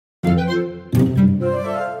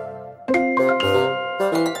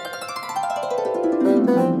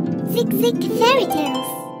ZicZic Fairy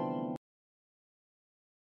Tales.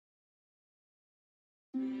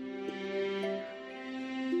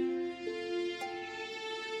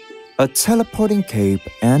 A teleporting cape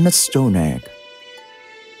and a stone egg.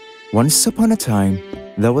 Once upon a time,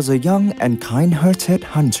 there was a young and kind-hearted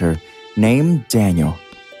hunter named Daniel.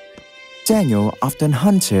 Daniel often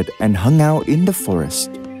hunted and hung out in the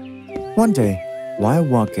forest. One day, while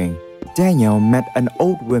walking, Daniel met an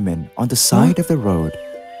old woman on the side of the road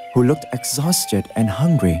who looked exhausted and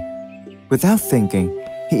hungry. Without thinking,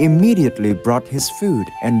 he immediately brought his food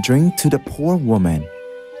and drink to the poor woman.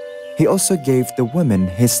 He also gave the woman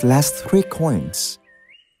his last 3 coins.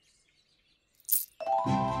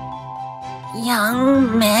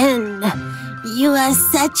 Young man, you are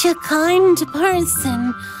such a kind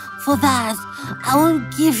person. For that, I will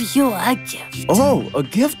give you a gift. Oh, a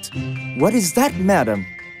gift? What is that, madam?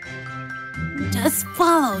 Just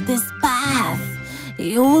follow this path.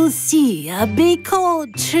 You will see a big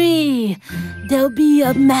old tree. There'll be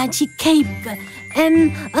a magic cape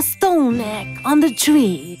and a stone egg on the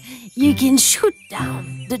tree. You can shoot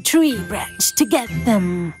down the tree branch to get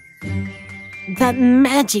them. That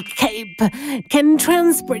magic cape can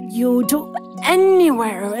transport you to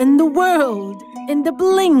anywhere in the world in the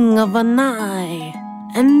blink of an eye.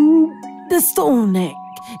 And the stone egg,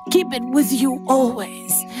 keep it with you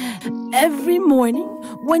always. Every morning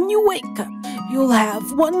when you wake up, you'll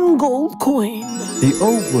have 1 gold coin. The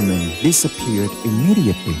old woman disappeared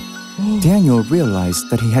immediately. Daniel realized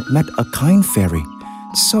that he had met a kind fairy,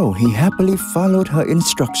 so he happily followed her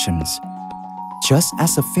instructions. Just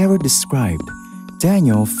as the fairy described,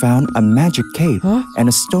 Daniel found a magic cape and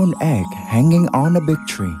a stone egg hanging on a big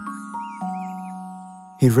tree.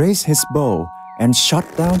 He raised his bow and shot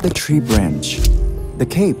down the tree branch. The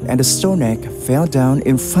cape and the stone egg fell down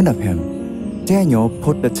in front of him. Daniel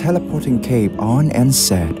put the teleporting cape on and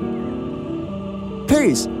said,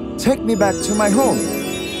 "Please, take me back to my home."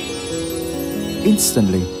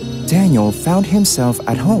 Instantly, Daniel found himself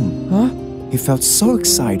at home. He felt so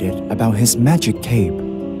excited about his magic cape.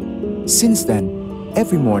 Since then,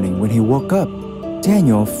 every morning when he woke up,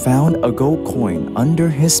 Daniel found a gold coin under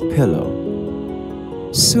his pillow.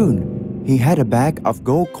 Soon, he had a bag of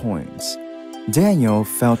gold coins. Daniel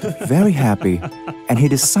felt very happy and he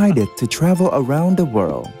decided to travel around the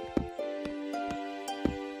world.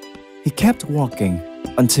 He kept walking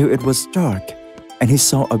until it was dark and he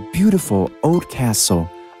saw a beautiful old castle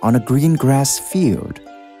on a green grass field.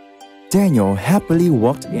 Daniel happily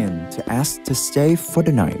walked in to ask to stay for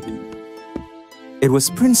the night. It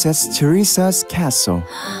was Princess Teresa's castle,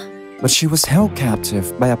 but she was held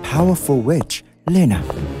captive by a powerful witch, Lena.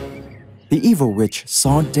 The evil witch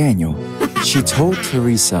saw Daniel. She told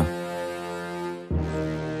Teresa,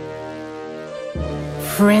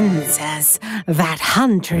 Princess, that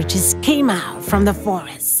hunter just came out from the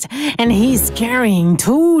forest, and he's carrying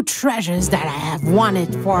 2 treasures that I have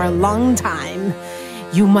wanted for a long time.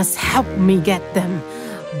 You must help me get them,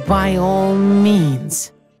 by all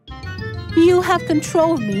means. You have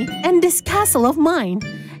controlled me and this castle of mine.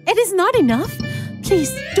 It is not enough.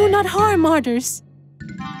 Please do not harm others.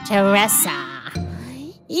 Teresa,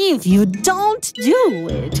 if you don't do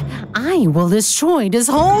it, I will destroy this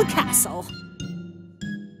whole castle.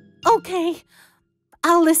 Okay,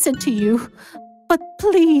 I'll listen to you. But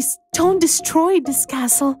please don't destroy this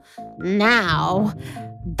castle. Now,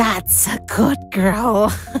 that's a good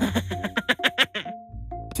girl.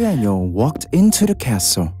 Daniel walked into the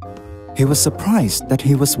castle. He was surprised that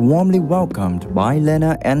he was warmly welcomed by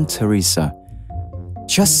Lena and Teresa.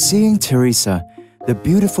 Just seeing Teresa, the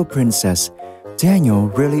beautiful princess, Daniel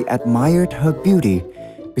really admired her beauty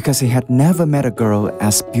because he had never met a girl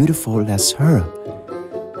as beautiful as her.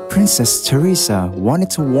 Princess Teresa wanted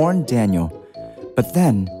to warn Daniel, but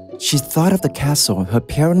then she thought of the castle her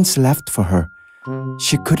parents left for her.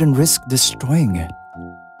 She couldn't risk destroying it.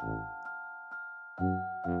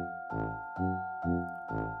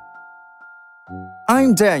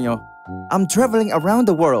 I'm Daniel. I'm traveling around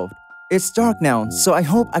the world. It's dark now, so I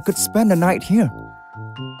hope I could spend the night here.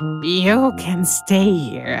 You can stay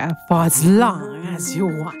here for as long as you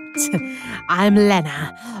want. I'm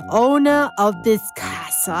Lena, owner of this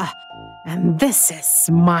castle, and this is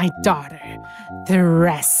my daughter,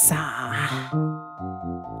 Teresa.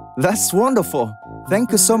 That's wonderful.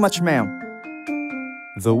 Thank you so much, ma'am.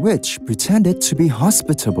 The witch pretended to be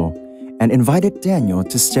hospitable and invited Daniel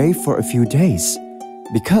to stay for a few days.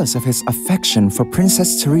 Because of his affection for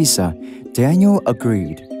Princess Teresa, Daniel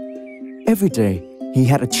agreed. Every day, he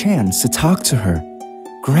had a chance to talk to her.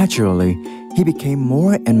 Gradually, he became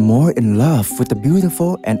more and more in love with the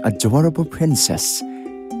beautiful and adorable princess.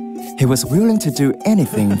 He was willing to do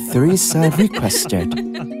anything Teresa requested.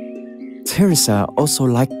 Teresa also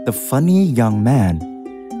liked the funny young man.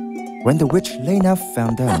 When the witch Lena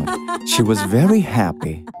found out, she was very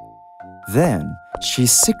happy. Then, she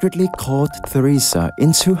secretly called Teresa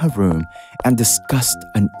into her room and discussed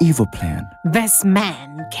an evil plan. This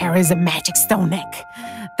man carries a magic stone egg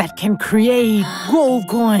that can create gold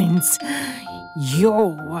coins.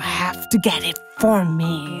 You have to get it for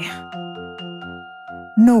me.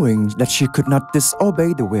 Knowing that she could not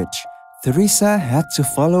disobey the witch, Teresa had to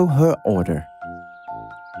follow her order.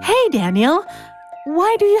 Hey, Daniel,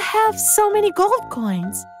 why do you have so many gold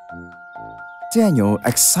coins? Daniel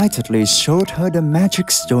excitedly showed her the magic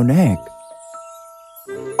stone egg.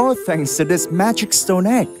 All thanks to this magic stone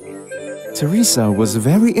egg. Teresa was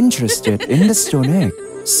very interested in the stone egg,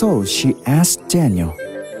 so she asked Daniel.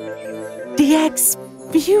 The egg's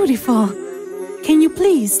beautiful. Can you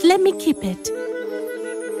please let me keep it?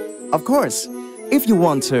 Of course, if you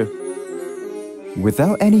want to.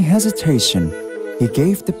 Without any hesitation, he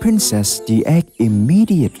gave the princess the egg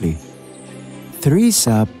immediately.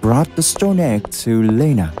 Teresa brought the stone egg to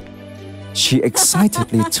Lena. She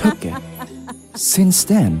excitedly took it. Since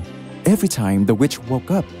then, every time the witch woke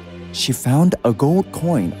up, she found a gold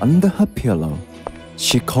coin under her pillow.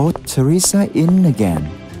 She called Teresa in again.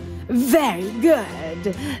 Very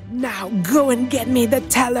good. Now go and get me the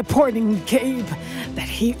teleporting cape that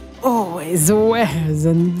he always wears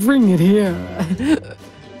and bring it here.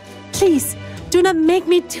 Please, do not make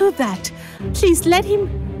me do that. Please let him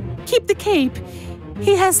keep the cape.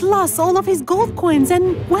 He has lost all of his gold coins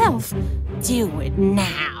and wealth. Do it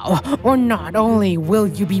now, or not only will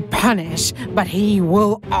you be punished, but he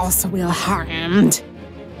will also be harmed.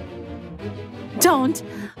 Don't.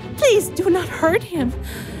 Please do not hurt him.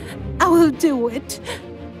 I will do it.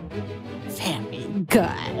 Very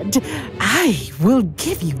good. I will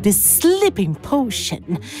give you this sleeping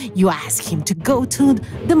potion. You ask him to go to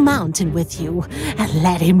the mountain with you and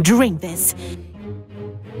let him drink this.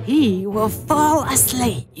 He will fall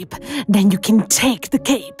asleep. Then you can take the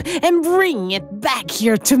cape and bring it back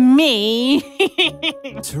here to me.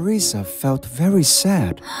 Teresa felt very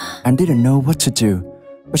sad and didn't know what to do,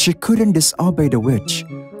 but she couldn't disobey the witch.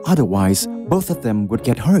 Otherwise, both of them would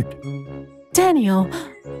get hurt. Daniel,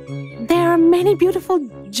 there are many beautiful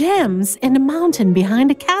gems in the mountain behind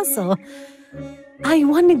the castle. I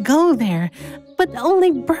want to go there, but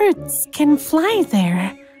only birds can fly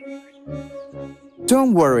there.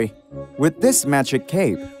 Don't worry. With this magic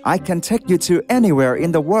cape, I can take you to anywhere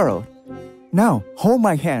in the world. Now, hold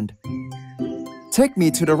my hand. Take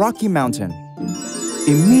me to the Rocky Mountain.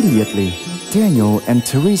 Immediately, Daniel and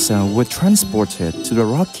Teresa were transported to the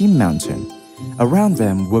Rocky Mountain. Around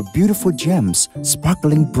them were beautiful gems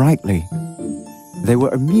sparkling brightly. They were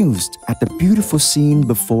amused at the beautiful scene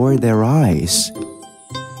before their eyes.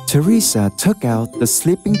 Teresa took out the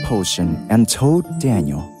sleeping potion and told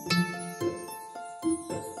Daniel.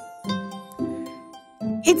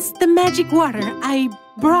 It's the magic water I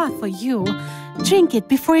brought for you. Drink it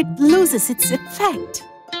before it loses its effect.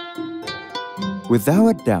 Without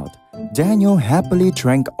a doubt, Daniel happily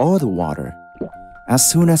drank all the water. As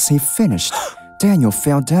soon as he finished, Daniel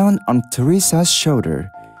fell down on Teresa's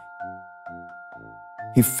shoulder.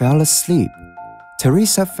 He fell asleep.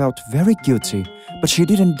 Teresa felt very guilty, but she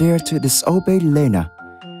didn't dare to disobey Lena.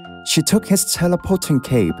 She took his teleporting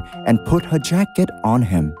cape and put her jacket on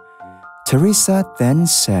him. Teresa then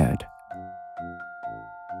said,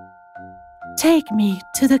 Take me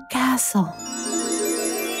to the castle.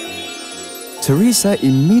 Teresa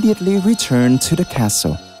immediately returned to the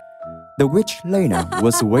castle. The witch Lena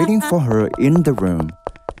was waiting for her in the room.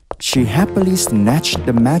 She happily snatched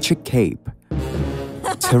the magic cape.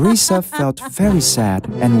 Teresa felt very sad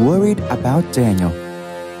and worried about Daniel.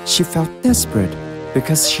 She felt desperate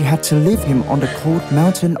because she had to leave him on the cold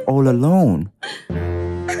mountain all alone.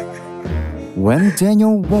 When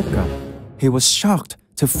Daniel woke up, he was shocked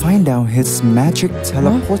to find out his magic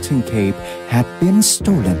teleporting cape had been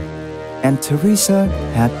stolen and Teresa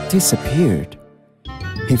had disappeared.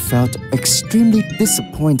 He felt extremely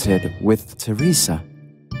disappointed with Teresa.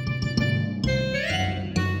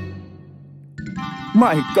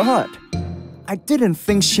 My God! I didn't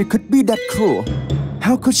think she could be that cruel.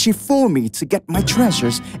 How could she fool me to get my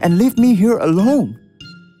treasures and leave me here alone?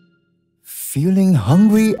 Feeling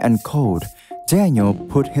hungry and cold, Daniel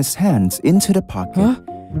put his hands into the pocket.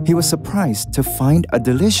 He was surprised to find a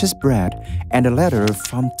delicious bread and a letter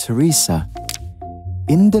from Teresa.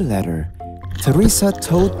 In the letter, Teresa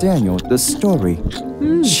told Daniel the story.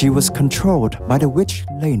 She was controlled by the witch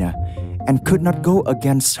Lena and could not go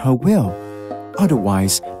against her will.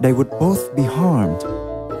 Otherwise, they would both be harmed.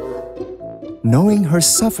 Knowing her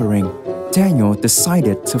suffering, Daniel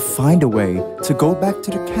decided to find a way to go back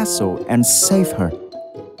to the castle and save her.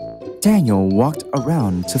 Daniel walked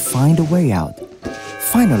around to find a way out.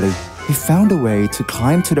 Finally, he found a way to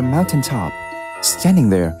climb to the mountaintop. Standing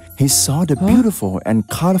there, he saw the beautiful and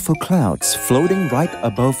colorful clouds floating right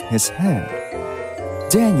above his head.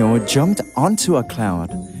 Daniel jumped onto a cloud.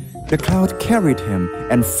 The cloud carried him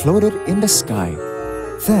and floated in the sky.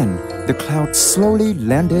 Then, the cloud slowly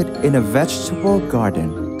landed in a vegetable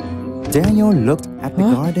garden. Daniel looked at the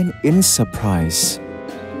garden in surprise.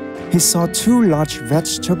 He saw 2 large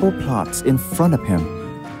vegetable plots in front of him.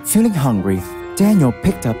 Feeling hungry, Daniel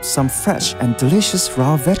picked up some fresh and delicious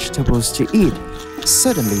raw vegetables to eat.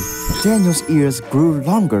 Suddenly, Daniel's ears grew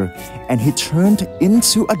longer and he turned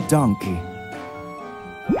into a donkey.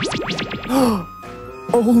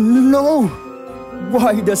 Oh no!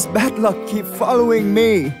 Why does bad luck keep following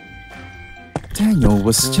me? Daniel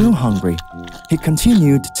was still hungry. He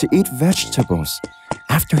continued to eat vegetables.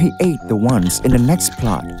 After he ate the ones in the next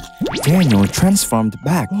plot, Daniel transformed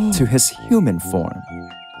back to his human form.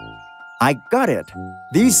 I got it!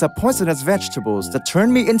 These are poisonous vegetables that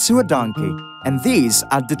turn me into a donkey, and these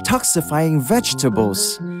are detoxifying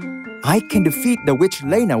vegetables. I can defeat the witch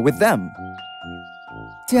Lena with them.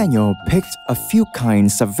 Daniel picked a few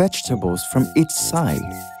kinds of vegetables from each side.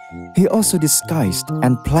 He also disguised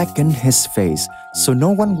and blackened his face so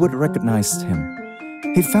no one would recognize him.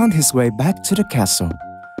 He found his way back to the castle.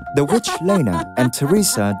 The witch Lena and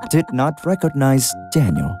Teresa did not recognize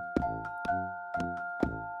Daniel.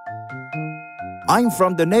 I'm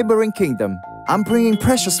from the neighboring kingdom. I'm bringing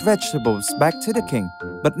precious vegetables back to the king.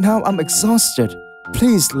 But now I'm exhausted.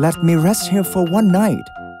 Please let me rest here for one night.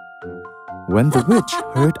 When the witch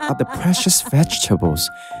heard of the precious vegetables,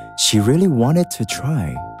 she really wanted to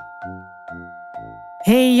try.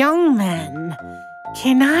 Hey, young man,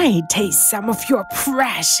 can I taste some of your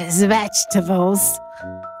precious vegetables?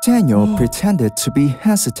 Daniel pretended to be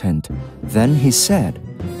hesitant. Then he said,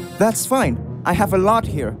 That's fine. I have a lot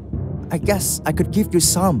here. I guess I could give you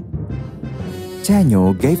some.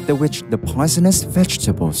 Daniel gave the witch the poisonous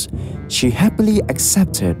vegetables. She happily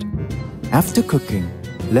accepted. After cooking,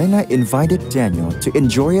 Lena invited Daniel to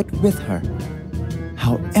enjoy it with her.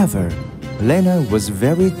 However, Lena was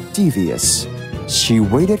very devious. She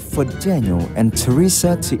waited for Daniel and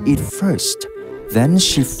Teresa to eat first. Then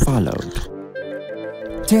she followed.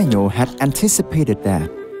 Daniel had anticipated that.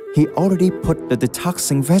 He already put the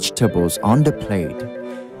detoxing vegetables on the plate.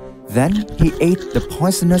 Then he ate the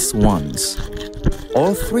poisonous ones.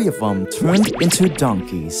 All 3 of them turned into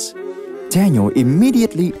donkeys. Daniel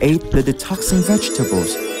immediately ate the detoxing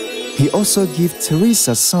vegetables. He also gave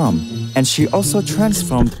Teresa some, and she also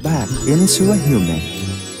transformed back into a human.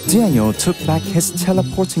 Daniel took back his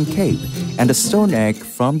teleporting cape and the stone egg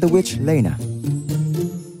from the witch Lena.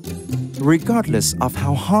 Regardless of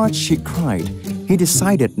how hard she cried, he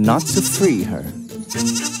decided not to free her.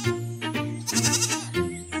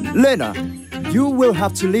 Lena, you will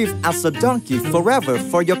have to live as a donkey forever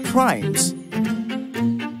for your crimes.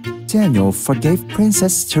 Daniel forgave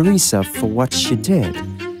Princess Teresa for what she did.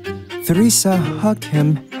 Teresa hugged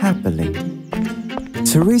him happily.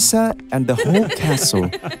 Teresa and the whole castle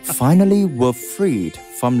finally were freed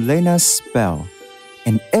from Lena's spell,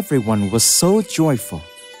 and everyone was so joyful.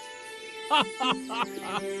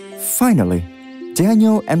 Finally,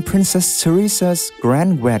 Daniel and Princess Teresa's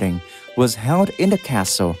grand wedding was held in the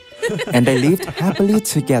castle, and they lived happily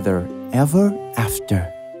together ever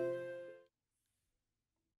after.